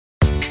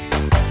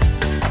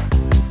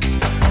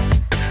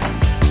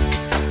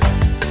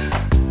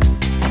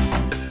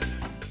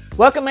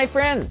Welcome, my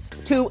friends,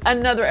 to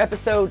another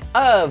episode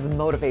of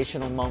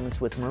Motivational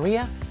Moments with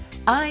Maria.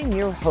 I'm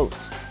your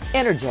host,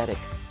 energetic,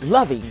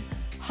 loving,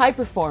 high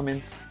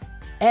performance,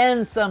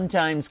 and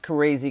sometimes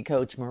crazy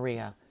coach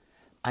Maria.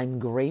 I'm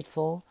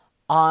grateful,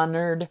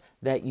 honored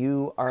that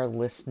you are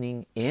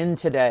listening in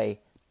today.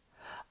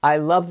 I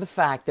love the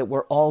fact that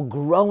we're all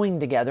growing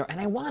together, and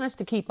I want us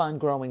to keep on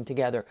growing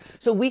together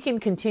so we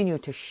can continue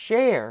to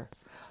share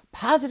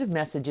positive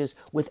messages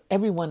with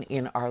everyone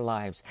in our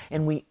lives.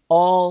 And we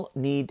all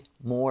need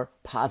more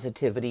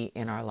positivity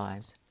in our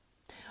lives.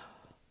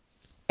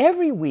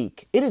 Every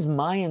week, it is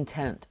my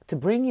intent to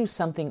bring you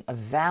something of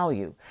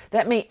value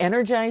that may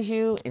energize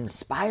you,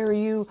 inspire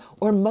you,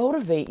 or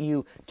motivate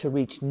you to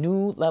reach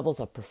new levels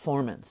of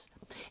performance.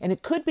 And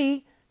it could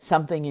be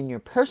something in your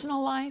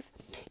personal life,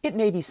 it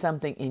may be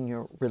something in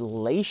your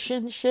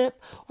relationship,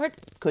 or it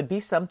could be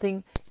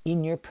something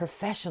in your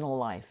professional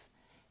life.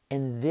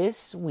 And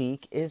this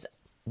week is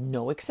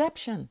no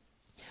exception,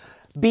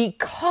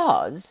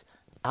 because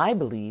I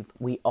believe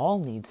we all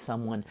need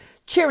someone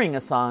cheering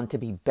us on to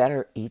be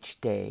better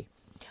each day.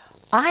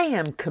 I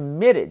am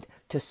committed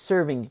to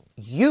serving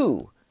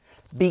you,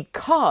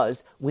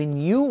 because when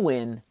you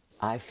win,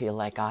 I feel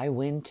like I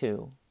win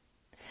too.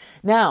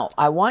 Now,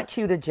 I want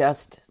you to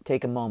just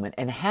take a moment,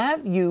 and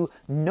have you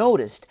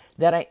noticed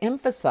that I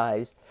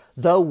emphasize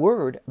the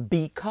word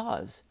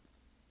because?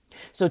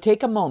 So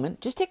take a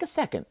moment, just take a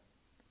second,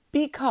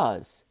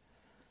 because,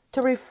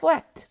 to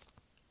reflect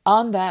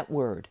on that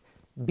word,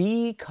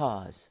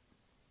 because.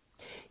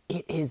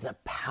 It is a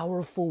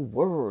powerful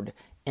word,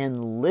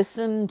 and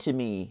listen to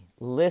me,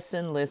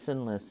 listen.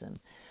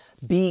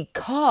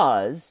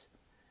 Because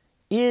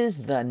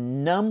is the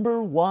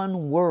number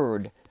one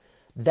word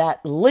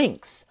that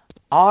links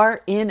our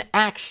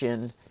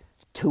inaction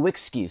to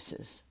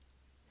excuses.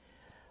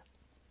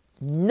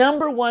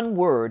 Number one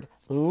word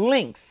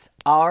links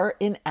our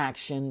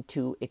inaction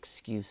to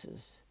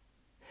excuses.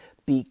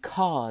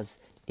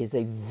 Because is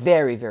a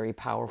very, very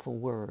powerful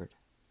word.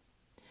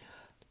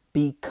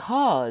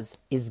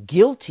 Because is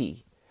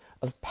guilty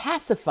of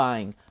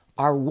pacifying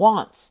our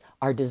wants,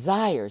 our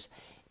desires,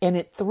 and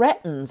it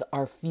threatens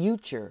our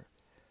future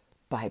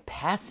by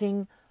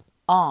passing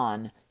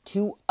on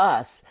to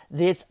us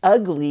this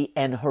ugly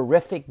and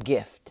horrific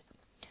gift,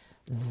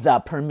 the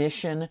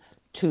permission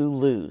to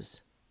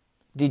lose.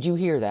 Did you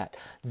hear that?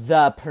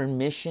 The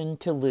permission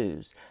to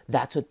lose.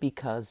 That's what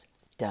because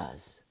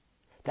does.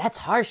 That's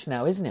harsh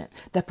now, isn't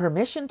it? The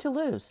permission to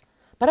lose.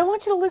 But I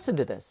want you to listen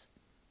to this.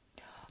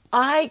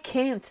 I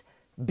can't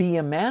be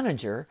a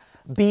manager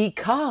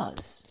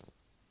because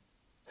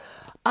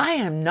I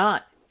am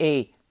not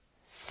a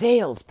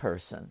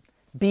salesperson,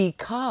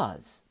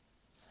 because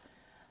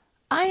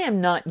I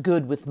am not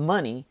good with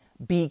money,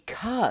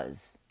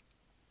 because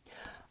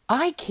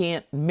I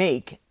can't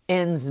make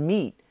ends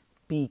meet,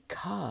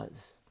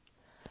 because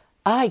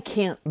I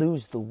can't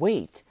lose the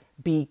weight,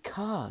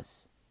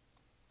 because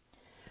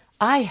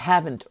I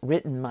haven't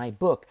written my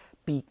book,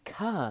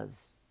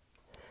 because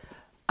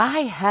I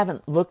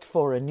haven't looked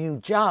for a new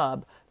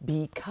job,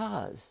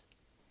 because.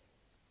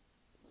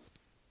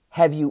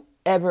 Have you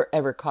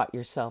ever caught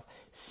yourself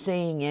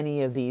saying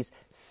any of these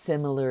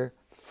similar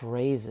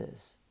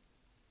phrases?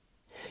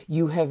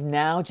 You have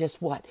now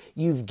just what?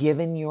 You've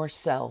given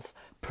yourself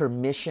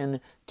permission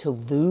to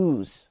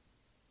lose.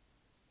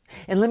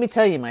 And let me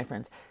tell you, my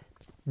friends,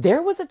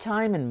 there was a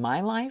time in my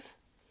life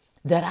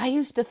that I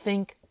used to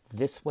think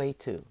this way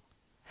too.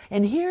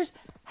 And here's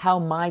how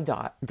my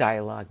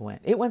dialogue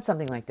went. It went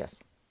something like this.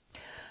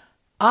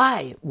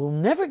 I will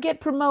never get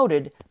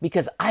promoted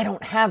because I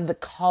don't have the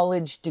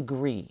college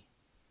degree.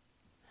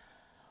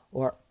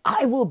 Or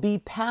I will be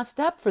passed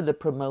up for the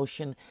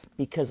promotion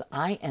because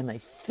I am a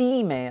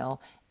female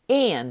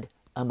and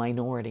a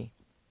minority.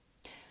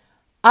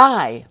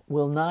 I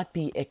will not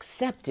be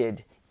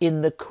accepted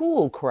in the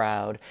cool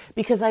crowd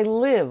because I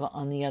live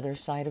on the other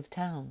side of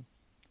town.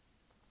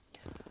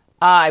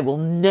 I will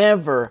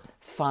never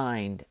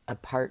find a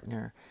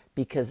partner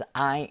because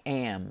I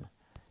am ...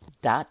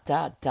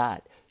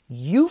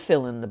 You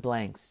fill in the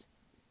blanks,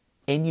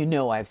 and you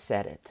know I've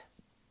said it.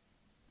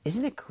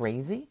 Isn't it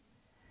crazy?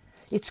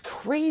 It's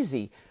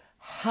crazy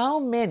how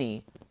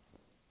many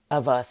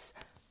of us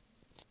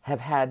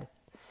have had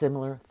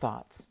similar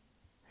thoughts.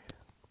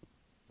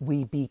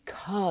 We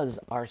because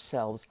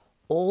ourselves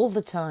all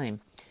the time,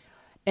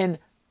 and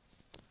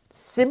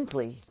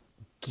simply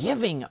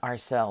giving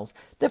ourselves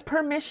the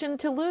permission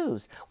to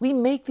lose. We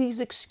make these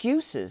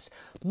excuses,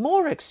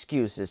 more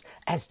excuses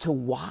as to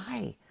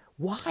why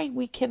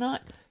we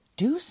cannot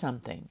do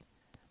something.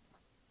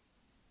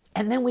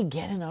 And then we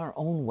get in our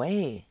own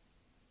way.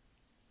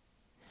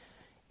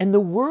 And the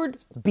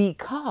word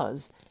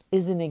because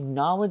is an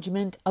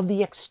acknowledgement of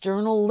the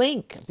external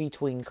link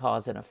between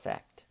cause and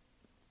effect.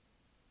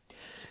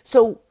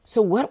 So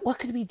what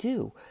could we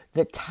do?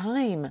 The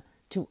time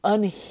to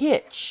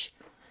unhitch,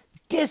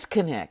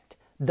 disconnect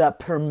the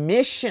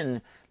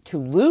permission to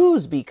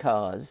lose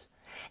because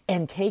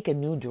and take a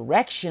new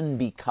direction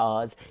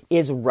because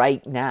is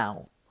right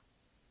now.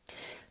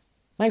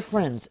 My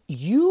friends,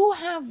 you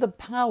have the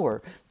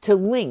power to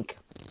link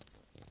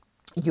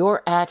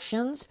your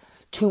actions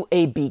to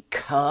a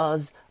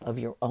because of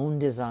your own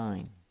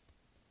design.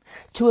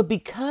 To a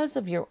because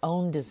of your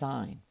own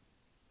design.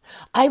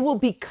 I will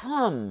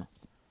become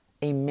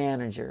a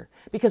manager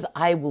because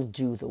I will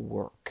do the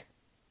work.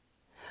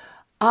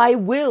 I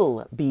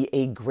will be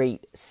a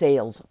great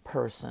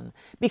salesperson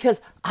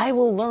because I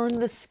will learn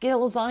the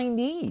skills I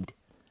need.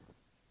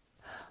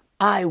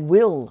 I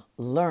will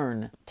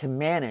learn to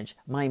manage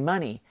my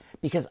money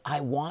because I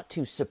want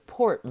to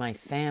support my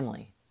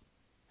family.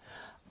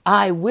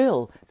 I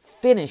will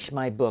finish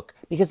my book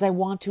because I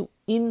want to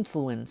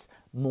influence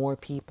more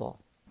people.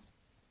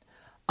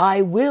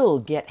 I will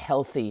get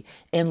healthy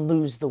and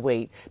lose the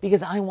weight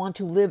because I want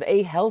to live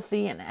a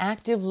healthy and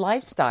active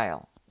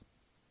lifestyle.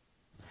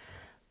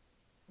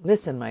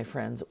 Listen, my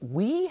friends,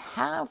 we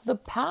have the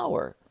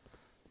power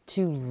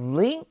to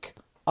link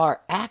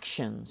our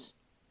actions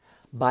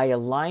by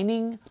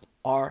aligning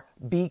our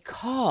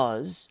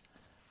because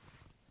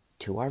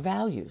to our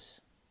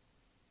values.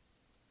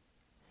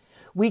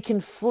 We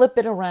can flip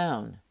it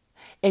around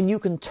and you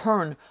can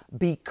turn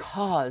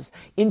because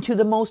into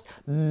the most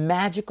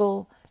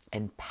magical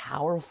and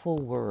powerful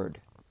word.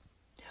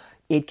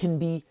 It can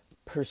be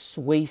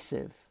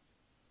persuasive.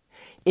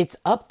 It's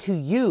up to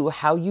you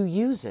how you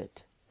use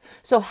it.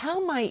 So how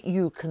might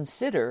you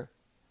consider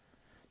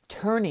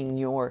turning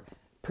your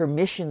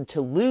permission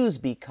to lose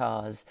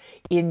because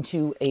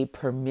into a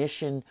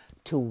permission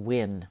to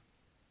win?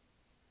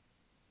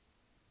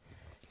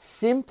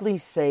 Simply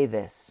say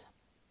this: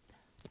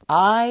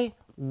 I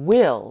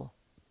will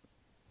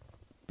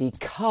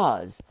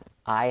because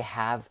I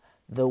have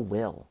the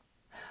will.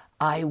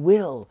 I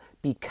will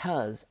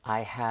because I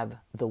have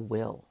the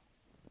will.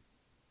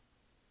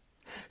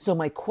 So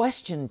my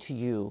question to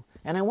you,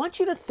 and I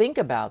want you to think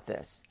about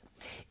this,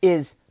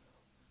 is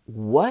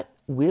what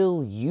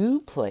will you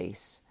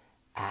place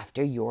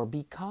after your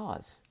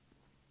because?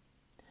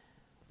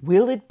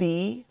 Will it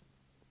be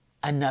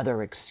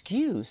another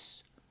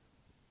excuse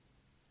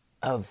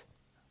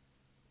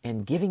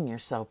and giving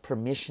yourself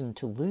permission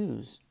to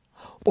lose?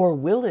 Or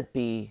will it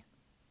be,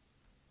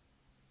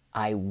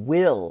 I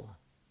will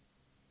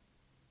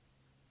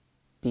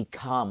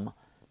become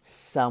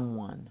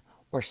someone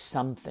or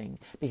something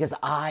because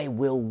I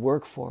will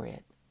work for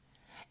it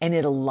and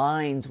it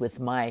aligns with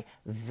my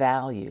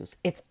values?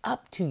 It's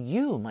up to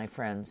you, my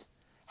friends,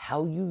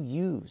 how you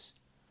use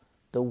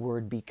the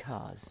word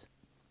because.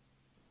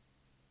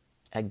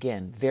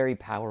 Again, very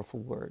powerful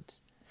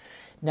words.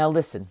 Now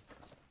listen,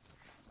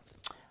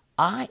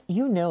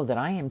 you know that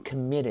I am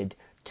committed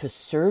to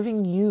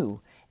serving you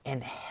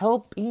and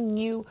helping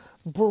you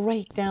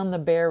break down the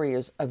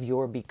barriers of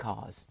your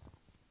because.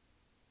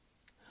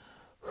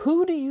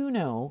 Who do you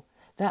know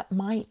that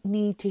might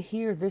need to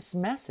hear this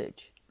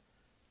message?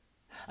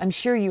 I'm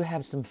sure you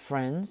have some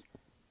friends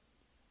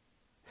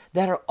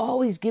that are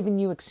always giving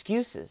you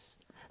excuses.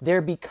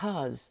 Their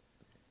because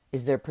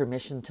is their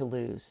permission to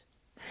lose.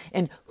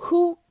 And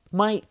who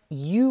might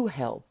you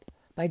help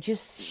by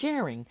just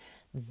sharing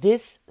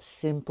this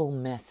simple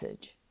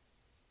message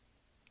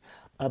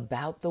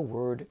about the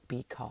word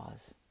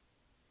because?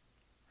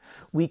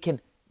 We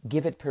can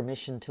give it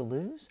permission to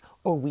lose,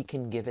 or we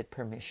can give it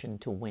permission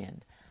to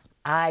win.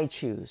 I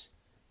choose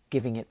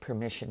giving it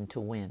permission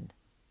to win.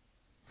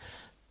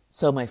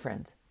 So, my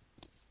friends,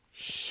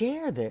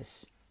 share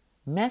this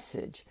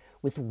message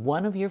with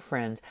one of your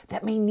friends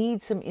that may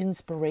need some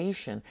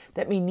inspiration,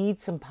 that may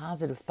need some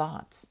positive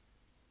thoughts.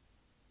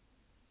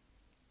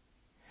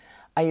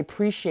 I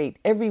appreciate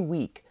every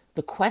week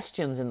the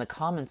questions and the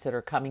comments that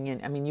are coming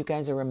in. I mean, you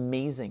guys are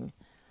amazing.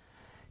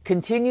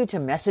 Continue to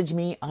message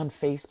me on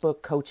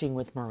Facebook, Coaching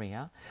with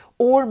Maria,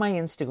 or my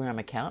Instagram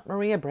account,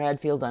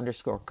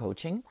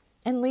 MariaBradfield_coaching,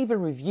 and leave a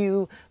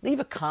review, leave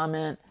a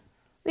comment,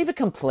 leave a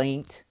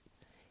complaint,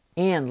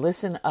 and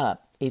listen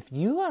up. If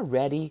you are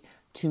ready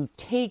to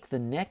take the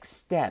next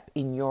step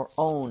in your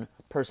own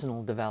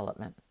personal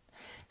development,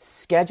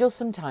 schedule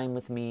some time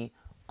with me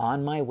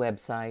on my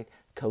website,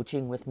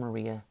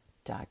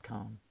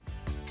 coachingwithmaria.com.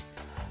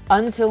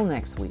 Until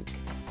next week,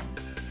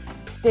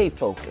 stay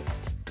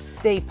focused,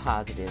 stay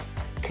positive,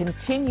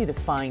 continue to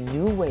find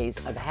new ways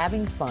of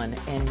having fun,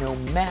 and no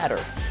matter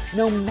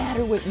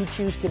what you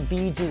choose to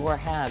be, do, or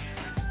have,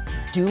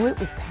 do it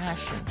with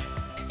passion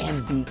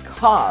and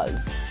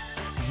because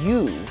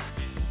you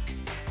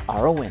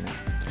are a winner.